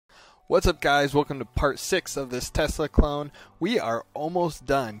What's up, guys? Welcome to part 6 of this Tesla clone. We are almost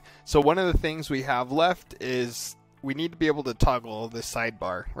done. So one of the things we have left is we need to be able to toggle this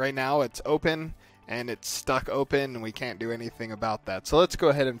sidebar. Right now it's open and it's stuck open and we can't do anything about that. So let's go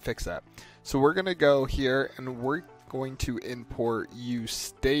ahead and fix that. So we're going to go here and we're going to import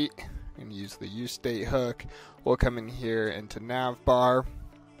uState and use the uState hook. We'll come in here into navbar.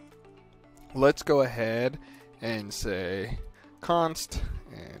 Let's go ahead and say const,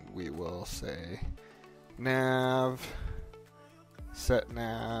 and we will say nav set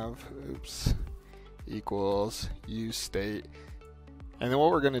nav equals uState, and then what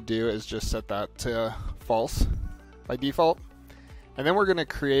we're going to do is just set that to false by default, and then we're going to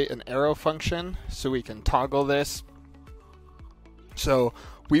create an arrow function so we can toggle this. So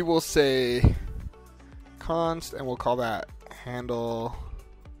we will say const and we'll call that handle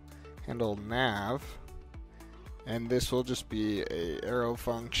nav, and this will just be a arrow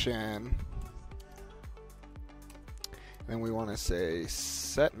function. Then we want to say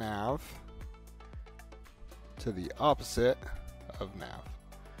set nav to the opposite of nav.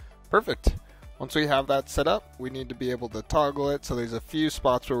 Perfect. Once we have that set up, we need to be able to toggle it. So there's a few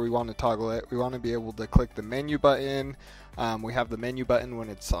spots where we want to toggle it. We want to be able to click the menu button. We have the menu button when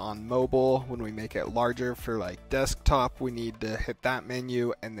it's on mobile. When we make it larger for like desktop, we need to hit that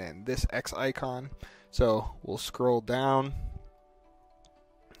menu and then this X icon. So we'll scroll down.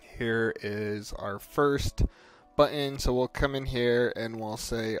 Here is our first button. So we'll come in here and we'll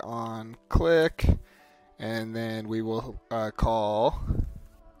say on click, and then we will call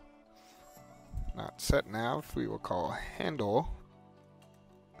not set nav, we will call handle.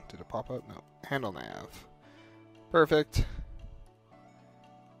 Did it pop up? No. Handle nav. Perfect.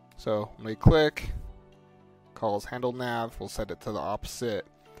 So when we click, calls handle nav, we'll set it to the opposite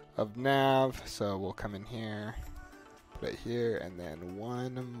of nav. So we'll come in here, put it here, and then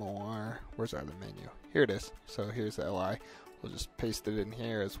one more. Where's our other menu? Here it is. So here's the LI. We'll just paste it in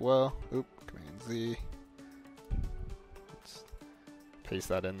here as well. Oop, Command Z. Let's paste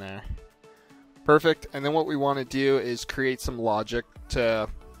that in there. Perfect. And then what we want to do is create some logic to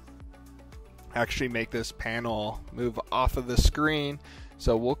actually make this panel move off of the screen.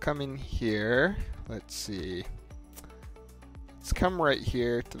 So we'll come in here. Let's see. Let's come right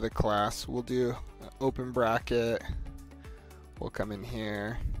here to the class. We'll do an open bracket. We'll come in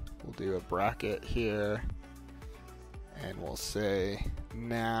here. We'll do a bracket here. And we'll say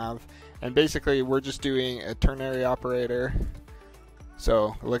nav. And basically we're just doing a ternary operator.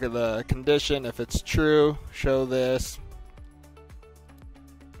 So look at the condition. If it's true, show this.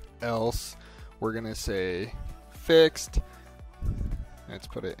 Else, we're going to say fixed. Let's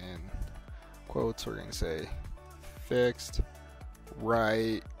put it in quotes. We're going to say fixed,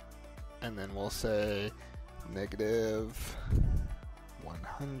 right, and then we'll say negative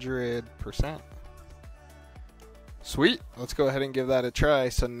 100%. Sweet. Let's go ahead and give that a try.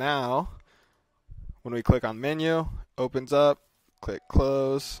 So now, when we click on menu, opens up. Click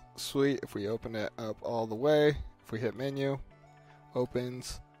close. Sweet. If we open it up all the way, if we hit menu,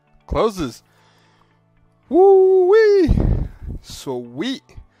 opens, closes. Woo-wee! Sweet.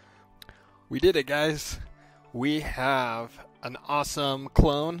 We did it, guys. We have an awesome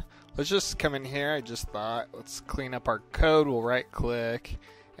clone. Let's just come in here. I just thought, let's clean up our code. We'll right click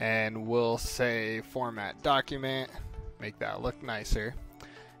and we'll say format document. Make that look nicer.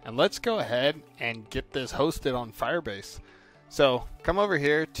 And let's go ahead and get this hosted on Firebase. So come over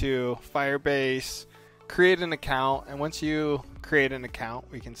here to Firebase, create an account, and once you create an account,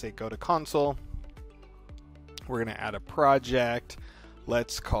 we can say go to console. We're going to add a project.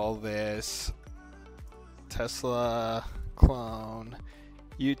 Let's call this Tesla clone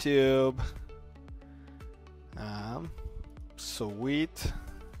YouTube. Sweet.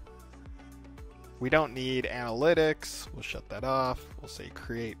 We don't need analytics. We'll shut that off. We'll say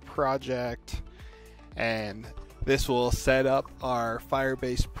create project, and this will set up our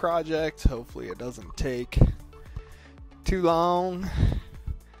Firebase project. Hopefully it doesn't take too long.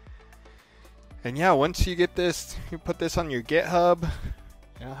 And yeah, once you get this, you put this on your GitHub,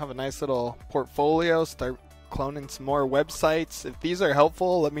 have a nice little portfolio, start cloning some more websites. If these are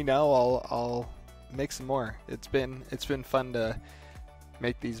helpful, let me know. I'll make some more. It's been fun to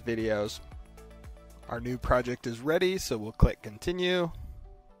make these videos. Our new project is ready, so we'll click continue.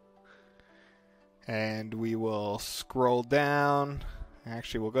 And we will scroll down.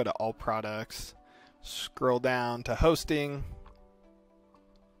 Actually, we'll go to all products. Scroll down to hosting.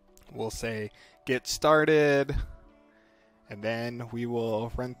 We'll say get started. And then we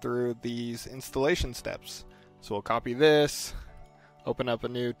will run through these installation steps. So we'll copy this, open up a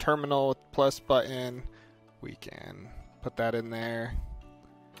new terminal with plus button. We can put that in there.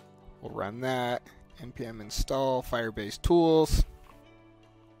 We'll run that. npm install Firebase tools.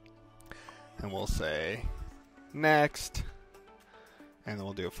 And we'll say next. And then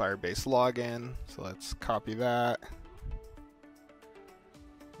we'll do a Firebase login. So let's copy that.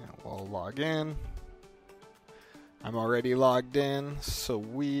 And we'll log in. I'm already logged in.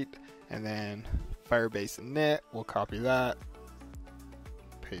 Sweet. And then Firebase init. We'll copy that.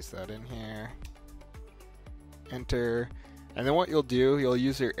 Paste that in here. Enter. And then what you'll do, you'll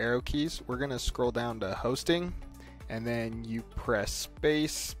use your arrow keys. We're going to scroll down to hosting. And then you press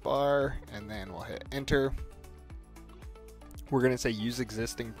space bar. And then we'll hit enter. We're going to say use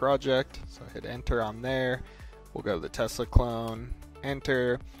existing project. So hit enter on there. We'll go to the Tesla clone.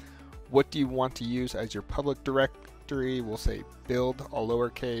 Enter. What do you want to use as your public directory? We'll say build, all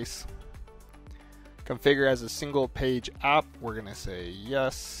lowercase. Configure as a single page app. We're going to say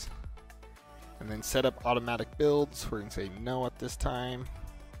yes. And then set up automatic builds. We're going to say no at this time.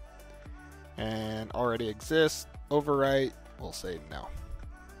 And already exists. Overwrite. We'll say no.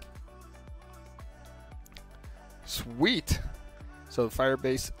 Sweet. So the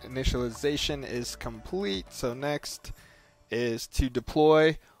Firebase initialization is complete. So next is to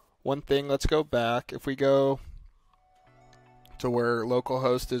deploy. One thing, let's go back. If we go to where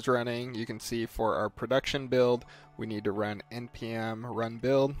localhost is running, you can see for our production build, we need to run npm run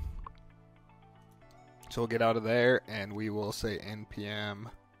build. So we'll get out of there and we will say npm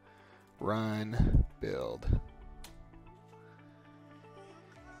run build.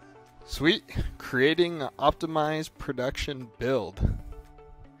 Sweet. Creating an optimized production build.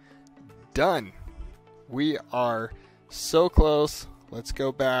 Done. We are so close. Let's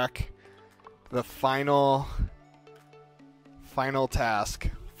go back. The final task.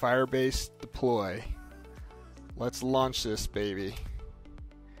 Firebase deploy. Let's launch this baby.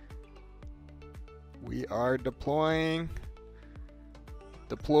 We are deploying.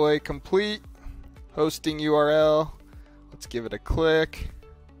 Deploy complete. Hosting URL. Let's give it a click.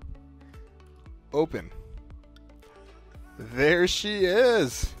 Open. There she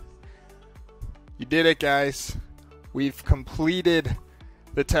is. You did it, guys. We've completed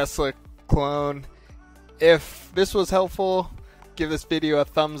the Tesla clone. If this was helpful, give this video a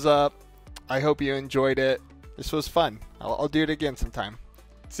thumbs up. I hope you enjoyed it. This was fun. I'll do it again sometime.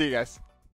 See you guys.